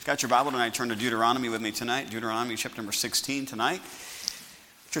Got your Bible tonight, turn to Deuteronomy with me tonight. Deuteronomy chapter number 16 tonight.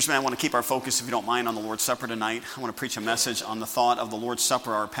 Church man, I want to keep our focus, if you don't mind, on the Lord's Supper tonight. I want to preach a message on the thought of the Lord's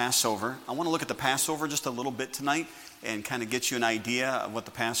Supper, our Passover. I want to look at the Passover just a little bit tonight and kind of get you an idea of what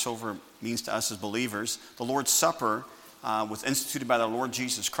the Passover means to us as believers. The Lord's Supper was instituted by the Lord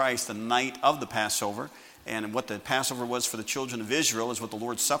Jesus Christ the night of the Passover. And what the Passover was for the children of Israel is what the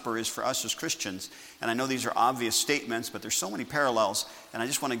Lord's Supper is for us as Christians. And I know these are obvious statements, but there's so many parallels. And I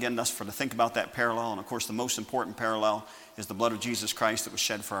just want to get us to think about that parallel. And of course, the most important parallel is the blood of Jesus Christ that was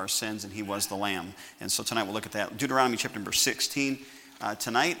shed for our sins, and he was the Lamb. And so tonight we'll look at that. Deuteronomy chapter number 16.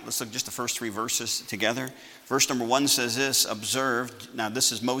 Tonight, let's look at just the first three verses together. Verse number 1 says this, observe. Now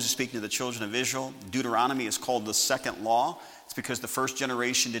this is Moses speaking to the children of Israel. Deuteronomy is called the second law. It's because the first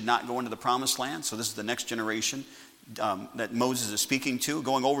generation did not go into the promised land. So this is the next generation that Moses is speaking to,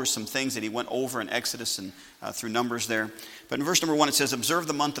 going over some things that he went over in Exodus and through Numbers there. But in verse number 1 it says, observe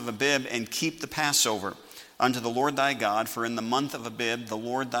the month of Abib and keep the Passover unto the Lord thy God. For in the month of Abib the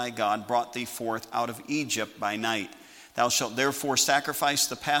Lord thy God brought thee forth out of Egypt by night. Thou shalt therefore sacrifice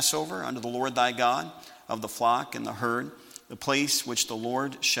the Passover unto the Lord thy God of the flock and the herd, the place which the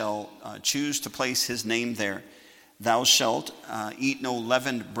Lord shall choose to place his name there. Thou shalt eat no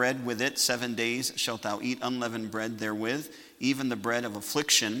leavened bread with it. 7 days shalt thou eat unleavened bread therewith, even the bread of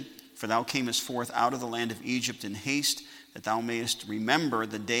affliction. For thou camest forth out of the land of Egypt in haste, that thou mayest remember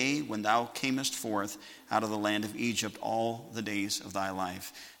the day when thou camest forth out of the land of Egypt all the days of thy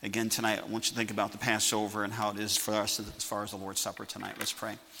life. Again, tonight, I want you to think about the Passover and how it is for us as far as the Lord's Supper tonight. Let's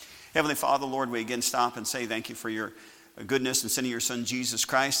pray. Heavenly Father, Lord, we again stop and say thank you for your goodness and sending your Son Jesus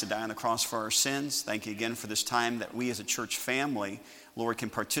Christ to die on the cross for our sins. Thank you again for this time that we as a church family, Lord, can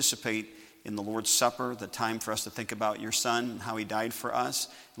participate in the Lord's Supper, the time for us to think about your Son and how he died for us.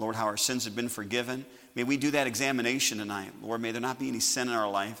 Lord, how our sins have been forgiven. May we do that examination tonight. Lord, may there not be any sin in our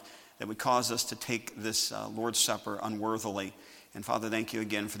life that would cause us to take this Lord's Supper unworthily. And Father, thank you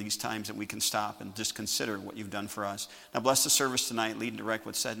again for these times that we can stop and just consider what you've done for us. Now bless the service tonight, lead and direct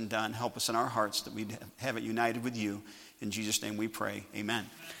what's said and done. Help us in our hearts that we have it united with you. In Jesus' name we pray, amen.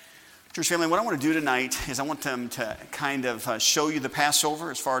 Church family, what I want to do tonight is I want them to kind of show you the Passover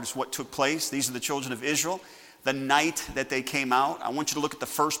as far as what took place. These are the children of Israel. The night that they came out, I want you to look at the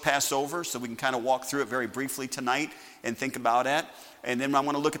first Passover so we can kind of walk through it very briefly tonight and think about it. And then I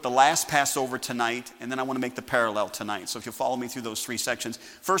want to look at the last Passover tonight, and then I want to make the parallel tonight. So if you'll follow me through those three sections.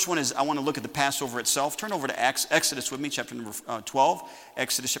 First one is I want to look at the Passover itself. Turn over to Exodus with me, chapter number 12.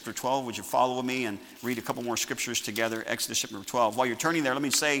 Exodus chapter 12, would you follow with me and read a couple more scriptures together? Exodus chapter number 12. While you're turning there, let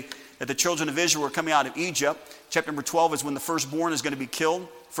me say that the children of Israel were coming out of Egypt. Chapter number 12 is when the firstborn is going to be killed.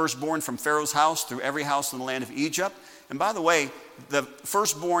 Firstborn from Pharaoh's house through every house in the land of Egypt. And by the way, the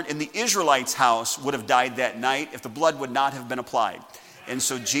firstborn in the Israelites' house would have died that night if the blood would not have been applied. And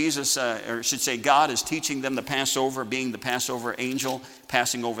so Jesus, or should say God, is teaching them the Passover, being the Passover angel,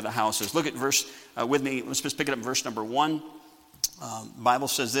 passing over the houses. Look at verse with me. Let's just pick it up in verse number 1. The Bible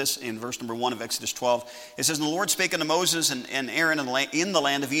says this in verse number 1 of Exodus 12. It says, and the Lord spake unto Moses and Aaron in the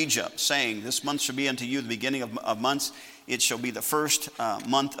land of Egypt, saying, this month shall be unto you the beginning of months. It shall be the first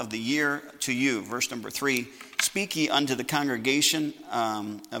month of the year to you. Verse number 3, speak ye unto the congregation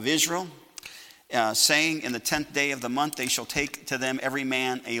of Israel, saying, in the 10th day of the month they shall take to them every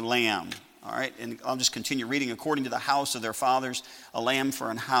man a lamb. All right, and I'll just continue reading. According to the house of their fathers, a lamb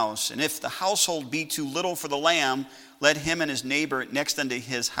for an house. And if the household be too little for the lamb, let him and his neighbor next unto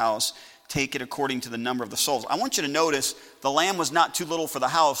his house take it according to the number of the souls. I want you to notice the lamb was not too little for the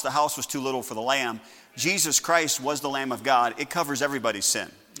house was too little for the lamb. Jesus Christ was the Lamb of God. It covers everybody's sin,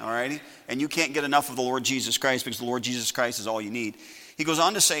 all righty? And you can't get enough of the Lord Jesus Christ because the Lord Jesus Christ is all you need. He goes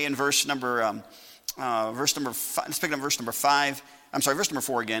on to say in verse number 5, let's pick up verse number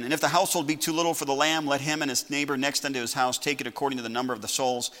 4 again. And if the household be too little for the lamb, let him and his neighbor next unto his house take it according to the number of the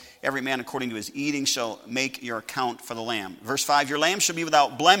souls. Every man according to his eating shall make your account for the lamb. Verse 5, your lamb shall be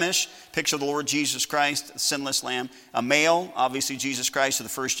without blemish. Picture of the Lord Jesus Christ, the sinless lamb. A male, obviously Jesus Christ of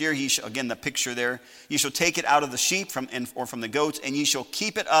the first year. Again, the picture there. You shall take it out of the sheep or from the goats, and ye shall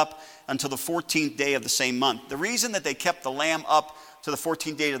keep it up until the 14th day of the same month. The reason that they kept the lamb up to the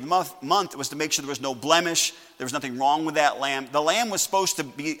 14th day of the month was to make sure there was no blemish. There was nothing wrong with that lamb. The lamb was supposed to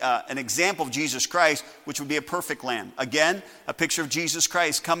be an example of Jesus Christ, which would be a perfect lamb. Again, a picture of Jesus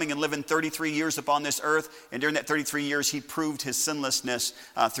Christ coming and living 33 years upon this earth. And during that 33 years, he proved his sinlessness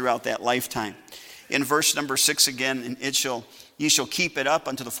throughout that lifetime. in verse number 6 again, and ye shall keep it up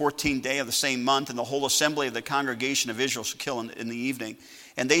unto the 14th day of the same month, and the whole assembly of the congregation of Israel shall kill in the evening.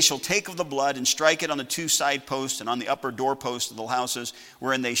 And they shall take of the blood and strike it on the two side posts and on the upper doorposts of the houses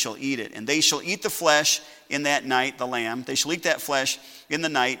wherein they shall eat it. And they shall eat the flesh in that night, the lamb. They shall eat that flesh in the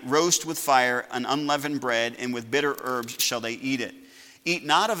night, roast with fire and unleavened bread, and with bitter herbs shall they eat it. Eat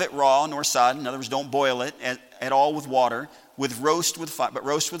not of it raw nor sodden. In other words, don't boil it at all with water, but roast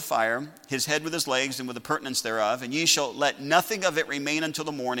with fire, his head with his legs, and with the purtenance thereof. And ye shall let nothing of it remain until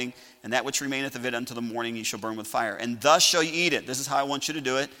the morning, and that which remaineth of it until the morning ye shall burn with fire. And thus shall ye eat it. This is how I want you to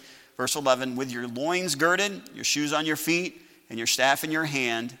do it. Verse 11, with your loins girded, your shoes on your feet, and your staff in your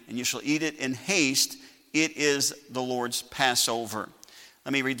hand, and you shall eat it in haste. It is the Lord's Passover.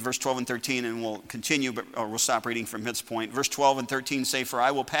 Let me read verse 12 and 13, and we'll continue, or we'll stop reading from this point. Verse 12 and 13 say, for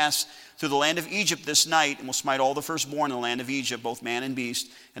I will pass through the land of Egypt this night, and will smite all the firstborn in the land of Egypt, both man and beast.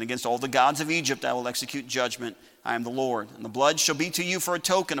 And against all the gods of Egypt I will execute judgment. I am the Lord. And the blood shall be to you for a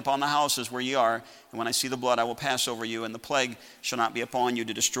token upon the houses where ye are. And when I see the blood, I will pass over you, and the plague shall not be upon you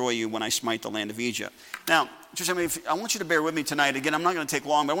to destroy you when I smite the land of Egypt. Now, I want you to bear with me tonight. Again, I'm not going to take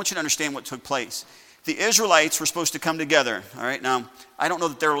long, but I want you to understand what took place. The Israelites were supposed to come together, all right? Now, I don't know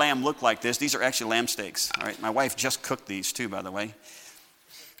that their lamb looked like this. These are actually lamb steaks, all right? My wife just cooked these too, by the way. It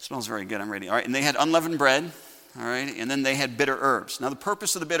smells very good. I'm ready. All right, and they had unleavened bread, all right? And then they had bitter herbs. Now, the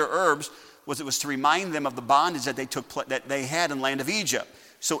purpose of the bitter herbs was it was to remind them of the bondage that they had in the land of Egypt.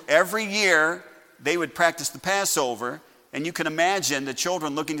 So every year, they would practice the Passover, and you can imagine the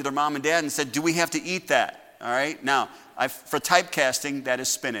children looking to their mom and dad and said, do we have to eat that? All right? Now, for typecasting, that is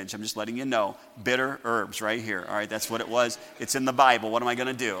spinach. I'm just letting you know. Bitter herbs right here. All right, that's what it was. It's in the Bible. What am I going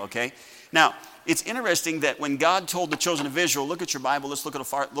to do? Okay. Now, it's interesting that when God told the children of Israel, look at your Bible. Let's look at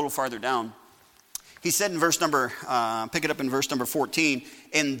a little farther down. He said in pick it up in verse number 14,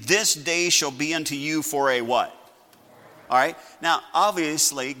 and this day shall be unto you for a what? All right. Now,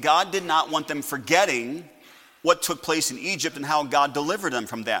 obviously, God did not want them forgetting what took place in Egypt and how God delivered them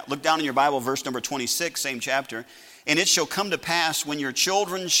from that. Look down in your Bible, verse number 26, same chapter. And it shall come to pass when your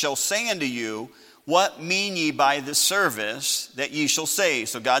children shall say unto you, what mean ye by this service that ye shall say?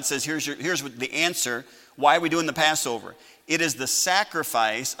 So God says, here's what the answer. Why are we doing the Passover? It is the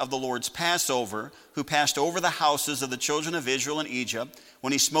sacrifice of the Lord's Passover, who passed over the houses of the children of Israel in Egypt,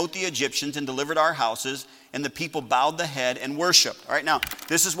 when he smote the Egyptians and delivered our houses, and the people bowed the head and worshiped. All right, now,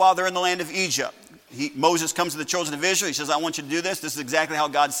 this is while they're in the land of Egypt. Moses comes to the children of Israel. He says, I want you to do this. This is exactly how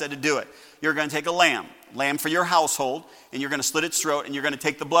God said to do it. You're going to take a lamb for your household, and you're going to slit its throat, and you're going to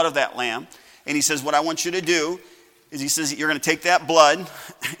take the blood of that lamb. And he says, what I want you to do is, he says, you're going to take that blood, and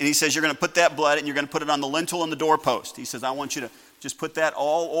he says, you're going to put that blood, and you're going to put it on the lintel and the doorpost. He says, I want you to just put that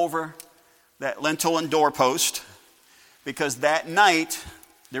all over that lintel and doorpost, because that night,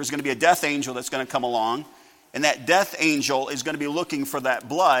 there's going to be a death angel that's going to come along, and that death angel is going to be looking for that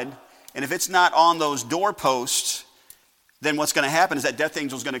blood. And if it's not on those doorposts, then what's going to happen is that death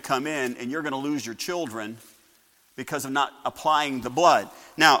angel is going to come in, and you're going to lose your children because of not applying the blood.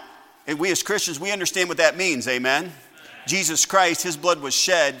 Now, and we as Christians, we understand what that means, amen? Jesus Christ, his blood was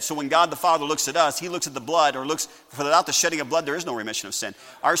shed, so when God the Father looks at us, he looks at the blood, or looks, for without the shedding of blood, there is no remission of sin.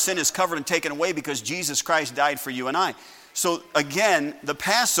 Our sin is covered and taken away because Jesus Christ died for you and I. So again, the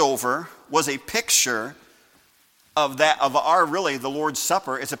Passover was a picture of the Lord's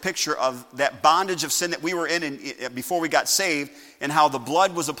Supper. It's a picture of that bondage of sin that we were in before we got saved, and how the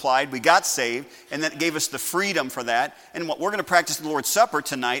blood was applied, we got saved, and that gave us the freedom for that. And what we're going to practice in the Lord's Supper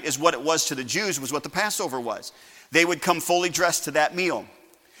tonight is what it was to the Jews, was what the Passover was. They would come fully dressed to that meal.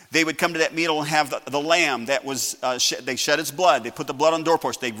 They would come to that meal and have the lamb that was, they shed its blood. They put the blood on the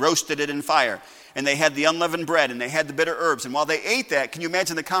doorpost. They roasted it in fire. And they had the unleavened bread, and they had the bitter herbs. And while they ate that, can you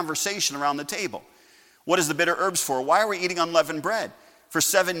imagine the conversation around the table? What is the bitter herbs for? Why are we eating unleavened bread? For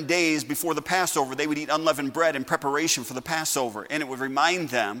 7 days before the Passover, they would eat unleavened bread in preparation for the Passover. And it would remind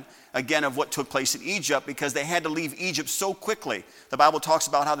them, again, of what took place in Egypt, because they had to leave Egypt so quickly. The Bible talks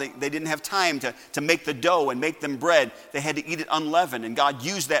about how they didn't have time to make the dough and make them bread. They had to eat it unleavened. And God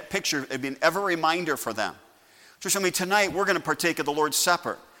used that picture to be an ever reminder for them. So tonight, we're going to partake of the Lord's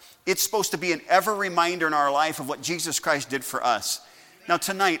Supper. It's supposed to be an ever reminder in our life of what Jesus Christ did for us. Now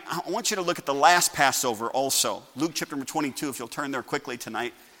tonight, I want you to look at the last Passover also. Luke chapter number 22, if you'll turn there quickly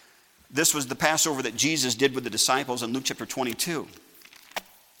tonight. This was the Passover that Jesus did with the disciples in Luke chapter 22.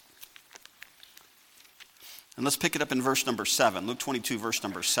 And let's pick it up in verse number 7. Luke 22, verse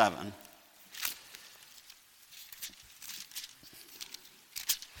number 7.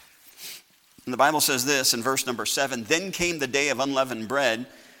 And the Bible says this in verse number 7, "Then came the day of unleavened bread,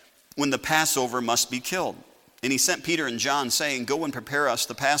 when the Passover must be killed. And he sent Peter and John, saying, Go and prepare us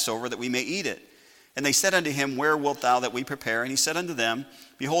the Passover, that we may eat it. And they said unto him, Where wilt thou that we prepare? And he said unto them,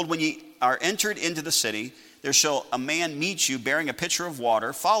 Behold, when ye are entered into the city, there shall a man meet you bearing a pitcher of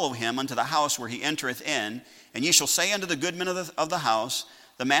water. Follow him unto the house where he entereth in. And ye shall say unto the goodman of the house,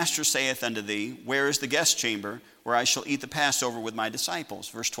 The master saith unto thee, Where is the guest chamber, where I shall eat the Passover with my disciples?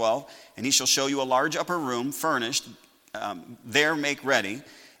 Verse 12, And he shall show you a large upper room, furnished, there make ready.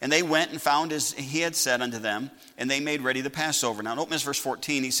 And they went and found as he had said unto them, and they made ready the Passover. Now, don't miss verse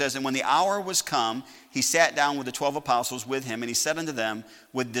 14. He says, And when the hour was come, he sat down with the 12 apostles with him, and he said unto them,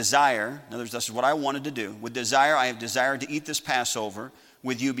 With desire, in other words, this is what I wanted to do, with desire I have desired to eat this Passover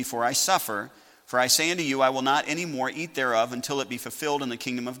with you before I suffer. For I say unto you, I will not any more eat thereof until it be fulfilled in the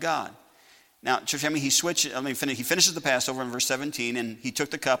kingdom of God. Now, church family, he finishes the Passover in verse 17, and he took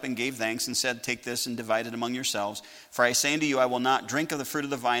the cup and gave thanks and said, Take this and divide it among yourselves. For I say unto you, I will not drink of the fruit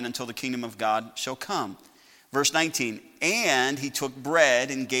of the vine until the kingdom of God shall come. Verse 19, And he took bread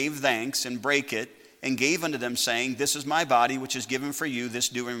and gave thanks and brake it and gave unto them, saying, This is my body, which is given for you. This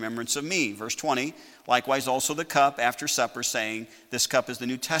do in remembrance of me. Verse 20, Likewise also the cup after supper, saying, This cup is the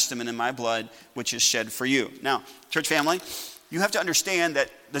New Testament in my blood, which is shed for you. Now, church family, you have to understand that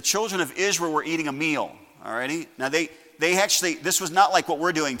the children of Israel were eating a meal, all righty? Now, they actually, this was not like what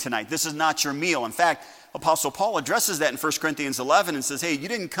we're doing tonight. This is not your meal. In fact, Apostle Paul addresses that in 1 Corinthians 11 and says, Hey, you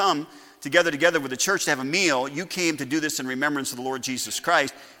didn't come together with the church to have a meal. You came to do this in remembrance of the Lord Jesus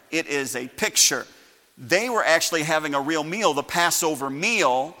Christ. It is a picture. They were actually having a real meal, the Passover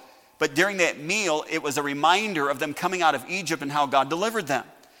meal, but during that meal, it was a reminder of them coming out of Egypt and how God delivered them.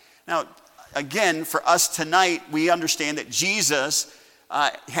 Now, again, for us tonight, we understand that Jesus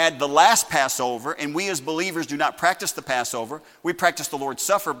had the last Passover, and we as believers do not practice the Passover. We practice the Lord's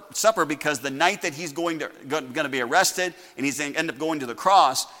Supper because the night that he's going to be arrested and he's going to end up going to the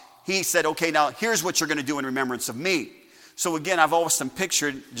cross, he said, okay, now here's what you're going to do in remembrance of me. So again, I've always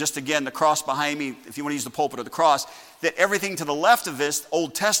pictured, just again, the cross behind me, if you want to use the pulpit or the cross, that everything to the left of this,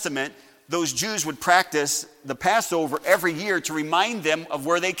 Old Testament, those Jews would practice the Passover every year to remind them of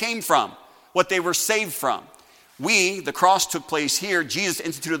where they came from, what they were saved from. The cross took place here. Jesus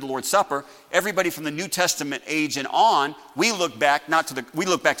instituted the Lord's Supper. Everybody from the New Testament age and on, we look back to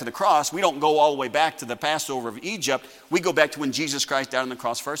the cross. We don't go all the way back to the Passover of Egypt. We go back to when Jesus Christ died on the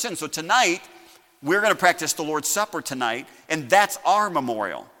cross for our sins. So tonight, we're going to practice the Lord's Supper tonight, and that's our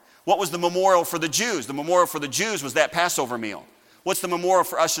memorial. What was the memorial for the Jews? The memorial for the Jews was that Passover meal. What's the memorial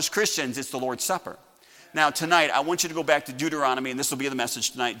for us as Christians? It's the Lord's Supper. Now, tonight, I want you to go back to Deuteronomy, and this will be the message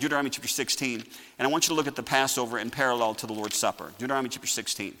tonight, Deuteronomy chapter 16, and I want you to look at the Passover in parallel to the Lord's Supper. Deuteronomy chapter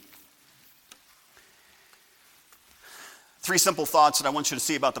 16. 3 simple thoughts that I want you to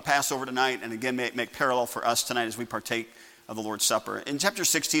see about the Passover tonight, and again, make parallel for us tonight as we partake of the Lord's Supper. In chapter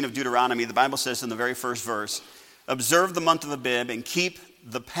 16 of Deuteronomy, the Bible says in the very first verse, observe the month of Abib and keep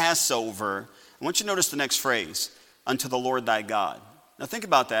the Passover. I want you to notice the next phrase, unto the Lord thy God. Now think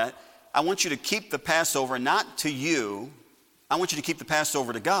about that. I want you to keep the Passover not to you. I want you to keep the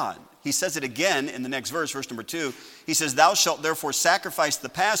Passover to God. He says it again in the next verse, verse number 2. He says, thou shalt therefore sacrifice the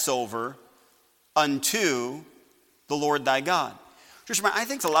Passover unto the Lord thy God. Just remember, I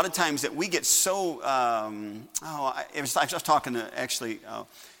think a lot of times that we get so, I was talking to actually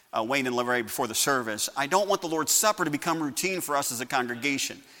Wayne and Larry before the service. I don't want the Lord's Supper to become routine for us as a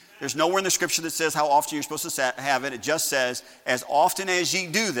congregation. There's nowhere in the scripture that says how often you're supposed to have it. It just says, as often as ye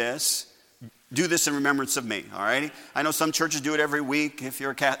do this in remembrance of me, all right? I know some churches do it every week. If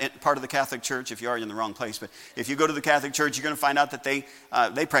you're part of the Catholic Church, if you are, you're in the wrong place. But if you go to the Catholic Church, you're going to find out that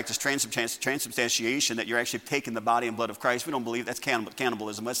they practice transubstantiation, that you're actually taking the body and blood of Christ. We don't believe that's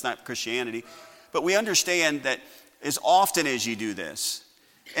cannibalism. That's not Christianity. But we understand that as often as you do this.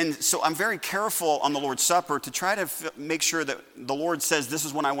 And so I'm very careful on the Lord's Supper to try to make sure that the Lord says this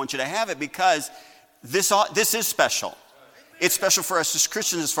is when I want you to have it, because this is special. It's special for us as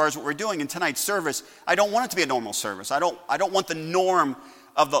Christians as far as what we're doing in tonight's service. I don't want it to be a normal service. I don't want the norm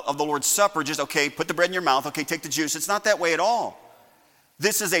of the Lord's Supper, just, okay, put the bread in your mouth, okay, take the juice. It's not that way at all.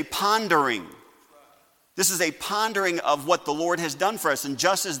 This is a pondering. This is a pondering of what the Lord has done for us. And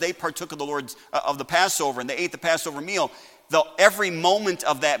just as they partook of the Passover and they ate the Passover meal, every moment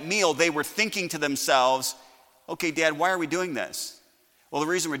of that meal, they were thinking to themselves, okay, Dad, why are we doing this? Well, the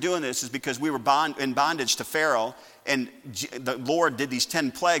reason we're doing this is because we were in bondage to Pharaoh, and the Lord did these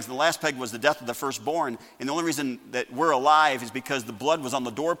 10 plagues. And the last plague was the death of the firstborn. And the only reason that we're alive is because the blood was on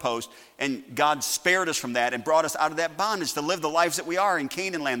the doorpost, and God spared us from that and brought us out of that bondage to live the lives that we are in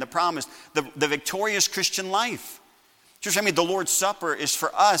Canaan land, the promised, the victorious Christian life. Church, the Lord's Supper is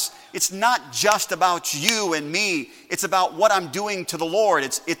for us. It's not just about you and me. It's about what I'm doing to the Lord.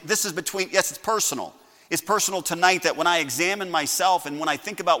 This is between, yes, it's personal. It's personal tonight that when I examine myself and when I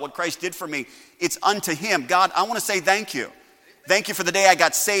think about what Christ did for me, it's unto him. God, I want to say thank you. Thank you for the day I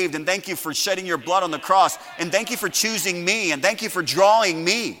got saved, and thank you for shedding your blood on the cross, and thank you for choosing me, and thank you for drawing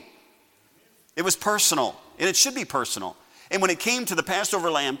me. It was personal, and it should be personal. And when it came to the Passover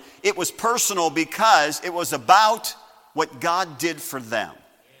lamb, it was personal because it was about what God did for them.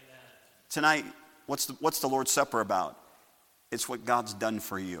 Amen. Tonight, what's the Lord's Supper about? It's what God's done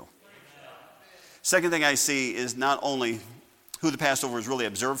for you. Amen. Second thing I see is not only who the Passover is really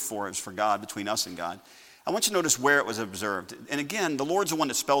observed for, it's for God, between us and God. I want you to notice where it was observed. And again, the Lord's the one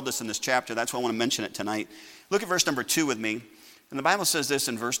that spelled this in this chapter. That's why I want to mention it tonight. Look at verse number 2 with me. And the Bible says this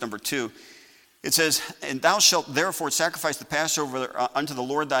in verse number 2. It says, and thou shalt therefore sacrifice the Passover unto the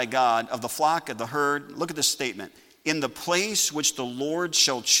Lord thy God of the flock of the herd. Look at this statement. In the place which the Lord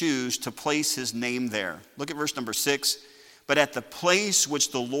shall choose to place his name there. Look at verse number 6. But at the place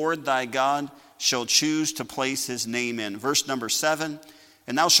which the Lord thy God shall choose to place his name in. Verse number 7.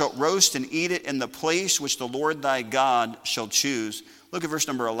 And thou shalt roast and eat it in the place which the Lord thy God shall choose. Look at verse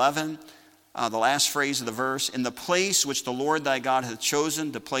number 11, the last phrase of the verse. In the place which the Lord thy God hath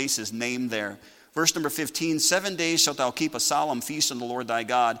chosen to place his name there. Verse number 15, 7 days shalt thou keep a solemn feast unto the Lord thy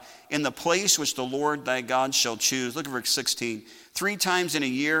God, in the place which the Lord thy God shall choose. Look at verse 16. 3 times in a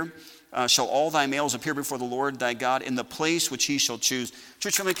year shall all thy males appear before the Lord thy God, in the place which he shall choose.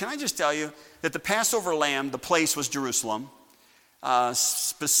 Church family, can I just tell you that the Passover lamb, the place was Jerusalem.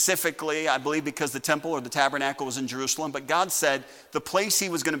 Specifically, I believe because the temple or the tabernacle was in Jerusalem, but God said the place he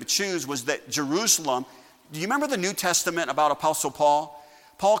was going to choose was that Jerusalem. Do you remember the New Testament about Apostle Paul?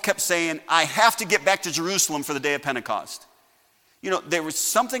 Paul kept saying, I have to get back to Jerusalem for the day of Pentecost. You know, there was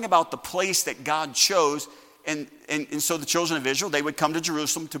something about the place that God chose, and so the children of Israel, they would come to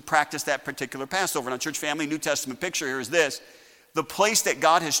Jerusalem to practice that particular Passover. Now, church family, New Testament picture here is this. The place that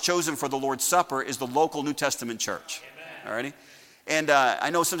God has chosen for the Lord's Supper is the local New Testament church. Amen. All righty? And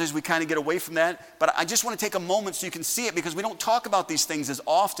I know sometimes we kind of get away from that, but I just want to take a moment so you can see it because we don't talk about these things as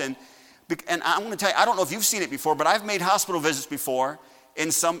often. And I'm going to tell you, I don't know if you've seen it before, but I've made hospital visits before,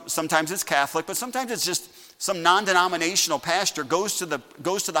 and sometimes it's Catholic, but sometimes it's just some non-denominational pastor goes to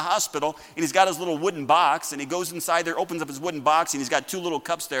the hospital, and he's got his little wooden box, and he goes inside there, opens up his wooden box, and he's got 2 little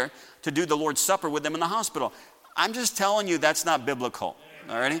cups there to do the Lord's Supper with them in the hospital. I'm just telling you that's not biblical,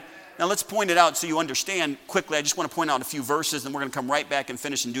 all righty? Now let's point it out so you understand quickly. I just want to point out a few verses, and we're going to come right back and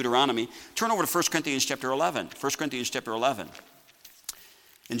finish in Deuteronomy. Turn over to 1 Corinthians chapter 11. 1 Corinthians chapter 11.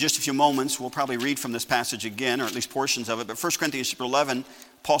 In just a few moments, we'll probably read from this passage again, or at least portions of it. But 1 Corinthians chapter 11,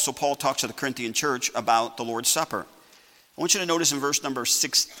 Apostle Paul talks to the Corinthian church about the Lord's Supper. I want you to notice in verse 18.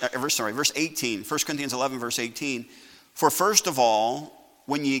 1 Corinthians 11, verse 18. For first of all,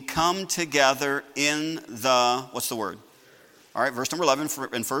 when ye come together in the, what's the word? All right, verse number 11,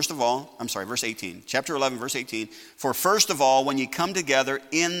 verse 18. Chapter 11, verse 18. For first of all, when ye come together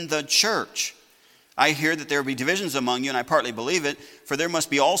in the church, I hear that there be divisions among you, and I partly believe it, for there must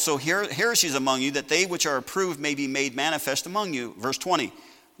be also heresies among you, that they which are approved may be made manifest among you. Verse 20.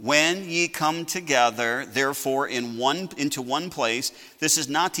 When ye come together, therefore, into one place, this is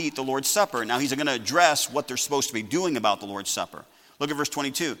not to eat the Lord's Supper. Now he's going to address what they're supposed to be doing about the Lord's Supper. Look at verse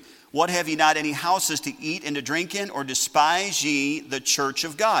 22. What, have ye not any houses to eat and to drink in, or despise ye the church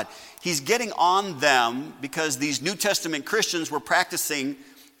of God? He's getting on them because these New Testament Christians were practicing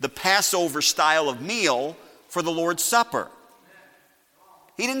the Passover style of meal for the Lord's Supper.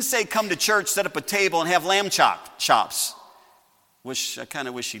 He didn't say come to church, set up a table, and have lamb chops. I kind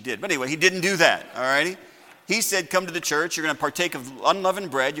of wish he did. But anyway, he didn't do that, all righty? He said come to the church, you're going to partake of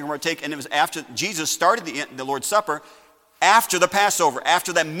unleavened bread, you're going to partake, and it was after Jesus started the Lord's Supper. After the Passover,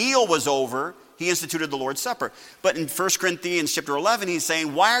 after that meal was over, he instituted the Lord's Supper. But in 1 Corinthians chapter 11, he's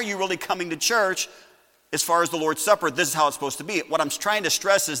saying, why are you really coming to church as far as the Lord's Supper? This is how it's supposed to be. What I'm trying to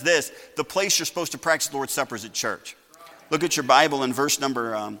stress is this. The place you're supposed to practice the Lord's Supper is at church. Look at your Bible in verse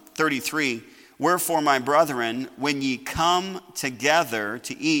number 33. Wherefore, my brethren, when ye come together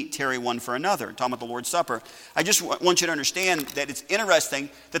to eat, tarry one for another. Talking about the Lord's Supper. I just want you to understand that it's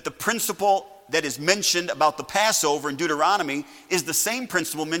interesting that the principle that is mentioned about the Passover in Deuteronomy is the same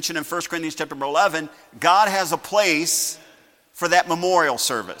principle mentioned in 1 Corinthians chapter 11. God has a place for that memorial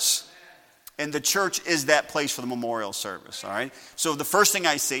service. And the church is that place for the memorial service, all right? So the first thing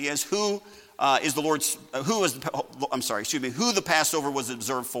I see is who the Passover was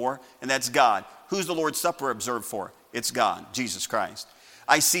observed for, and that's God. Who's the Lord's Supper observed for? It's God, Jesus Christ.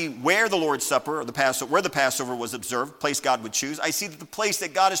 I see where the Lord's Supper, or where the Passover was observed, place God would choose. I see that the place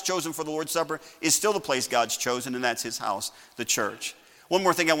that God has chosen for the Lord's Supper is still the place God's chosen, and that's his house, the church. One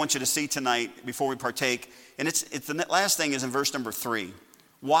more thing I want you to see tonight before we partake, and it's the last thing is in verse number 3.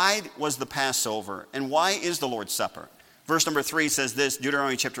 Why was the Passover? And why is the Lord's Supper? Verse number 3 says this,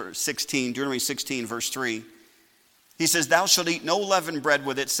 Deuteronomy 16, verse 3. He says, thou shalt eat no leavened bread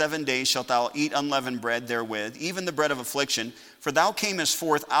with it. 7 days shalt thou eat unleavened bread therewith, even the bread of affliction. For thou camest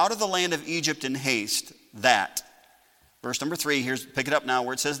forth out of the land of Egypt in haste, that. Verse number 3, pick it up now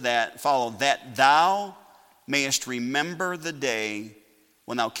where it says that. Follow, that thou mayest remember the day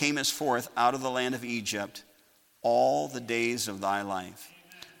when thou camest forth out of the land of Egypt all the days of thy life.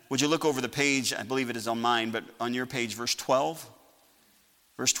 Would you look over the page? I believe it is on mine, but on your page, verse 12.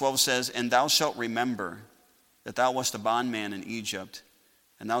 Verse 12 says, and thou shalt remember that thou wast a bondman in Egypt,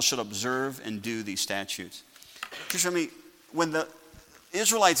 and thou shalt observe and do these statutes. Just for me, when the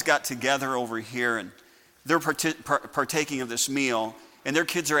Israelites got together over here and they're partaking of this meal, and their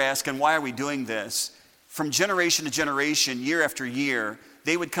kids are asking, why are we doing this? From generation to generation, year after year,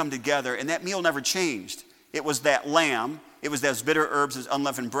 they would come together, and that meal never changed. It was that lamb, it was those bitter herbs, those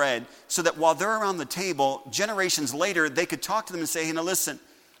unleavened bread, so that while they're around the table, generations later, they could talk to them and say, hey, now listen,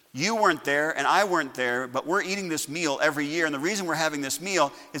 you weren't there and I weren't there, but we're eating this meal every year, and the reason we're having this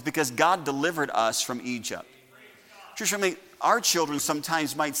meal is because God delivered us from Egypt. Church, I mean, our children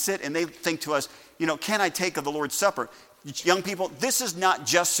sometimes might sit and they think to us, can I take of the Lord's Supper? Young people, this is not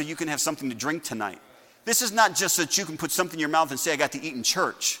just so you can have something to drink tonight. This is not just so that you can put something in your mouth and say, I got to eat in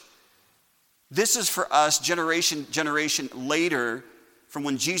church. This is for us, generation later, from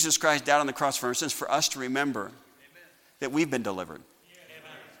when Jesus Christ died on the cross for our sins, for us to remember that we've been delivered.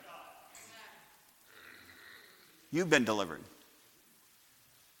 You've been delivered.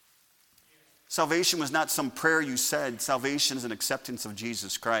 Salvation was not some prayer you said. Salvation is an acceptance of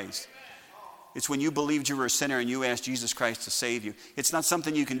Jesus Christ. It's when you believed you were a sinner and you asked Jesus Christ to save you. It's not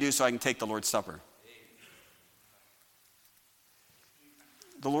something you can do so I can take the Lord's Supper.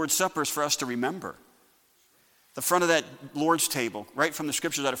 The Lord's Supper is for us to remember. The front of that Lord's table, right from the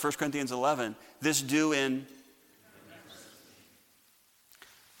scriptures out of 1 Corinthians 11, this do in.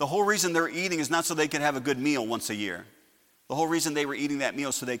 The whole reason they're eating is not so they could have a good meal once a year. The whole reason they were eating that meal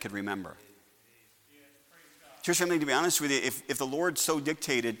is so they could remember. Church family, to be honest with you, if the Lord so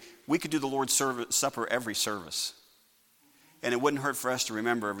dictated, we could do the Lord's Supper every service. And it wouldn't hurt for us to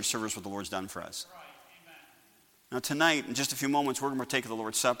remember every service what the Lord's done for us. Now tonight, in just a few moments, we're going to partake of the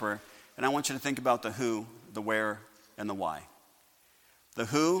Lord's Supper. And I want you to think about the who, the where, and the why. The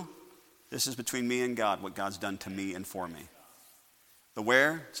who, this is between me and God, what God's done to me and for me. The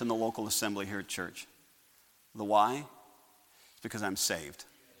where, it's in the local assembly here at church. The why, it's because I'm saved.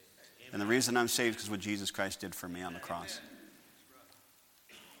 And the reason I'm saved is what Jesus Christ did for me on the cross.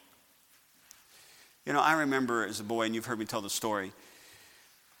 I remember as a boy, and you've heard me tell the story,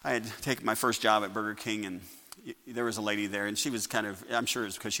 I had taken my first job at Burger King, and there was a lady there, and she was I'm sure it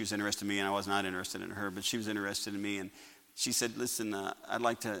was because she was interested in me, and I was not interested in her, but she was interested in me, and she said, listen, I'd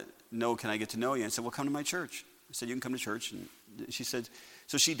like to know, can I get to know you? I said, well, come to my church. I said, you can come to church. And she said,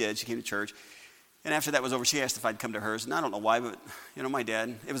 so she did. She came to church. And after that was over, she asked if I'd come to hers. And I don't know why, but, my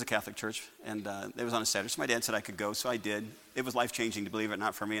dad, it was a Catholic church, and it was on a Saturday. So my dad said I could go, so I did. It was life-changing, to believe it or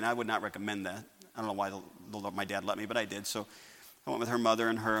not, for me, and I would not recommend that. I don't know why my dad let me, but I did. So I went with her mother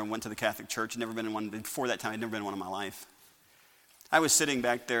and her and went to the Catholic church. Never been in one. Before that time, I'd never been in one in my life. I was sitting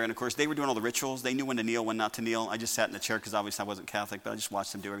back there, and of course, they were doing all the rituals. They knew when to kneel, when not to kneel. I just sat in the chair because obviously I wasn't Catholic, but I just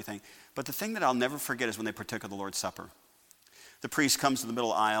watched them do everything. But the thing that I'll never forget is when they partook of the Lord's Supper. The priest comes to the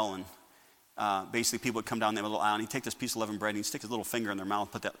middle aisle, and basically people would come down the middle aisle, and he'd take this piece of leavened bread, and he'd stick his little finger in their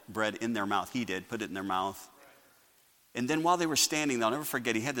mouth, put that bread in their mouth. He did, put it in their mouth. And then while they were standing, I'll never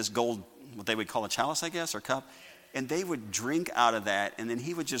forget, he had this gold, what they would call a chalice, I guess, or cup. And they would drink out of that, and then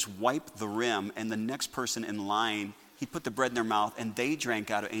he would just wipe the rim, and the next person in line, he'd put the bread in their mouth, and they drank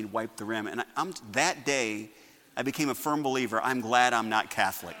out of it, and he'd wipe the rim. And that day, I became a firm believer. I'm glad I'm not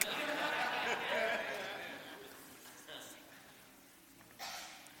Catholic.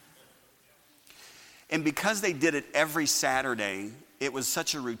 And because they did it every Saturday, it was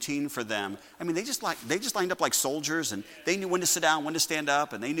such a routine for them. I mean, they just lined up like soldiers, and they knew when to sit down, when to stand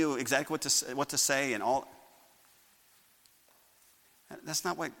up, and they knew exactly what to say, and all. That's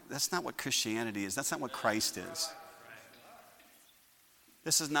not what Christianity is. That's not what Christ is.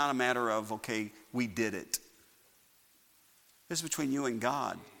 This is not a matter of, okay, we did it. This is between you and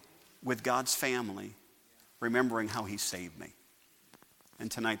God, with God's family, remembering how he saved me.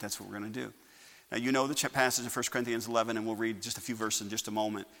 And tonight, that's what we're going to do. Now, you know the passage in 1 Corinthians 11, and we'll read just a few verses in just a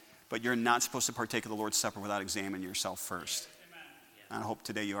moment. But you're not supposed to partake of the Lord's Supper without examining yourself first. I hope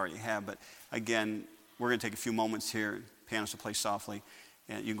today you already have. But again, we're going to take a few moments here. Pianos will play softly.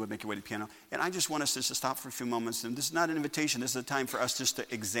 And you can go make your way to the piano. And I just want us just to stop for a few moments. And this is not an invitation. This is a time for us just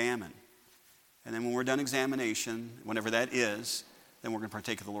to examine. And then when we're done examination, whenever that is, then we're going to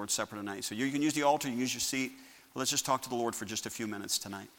partake of the Lord's Supper tonight. So you can use the altar, you can use your seat. But let's just talk to the Lord for just a few minutes tonight.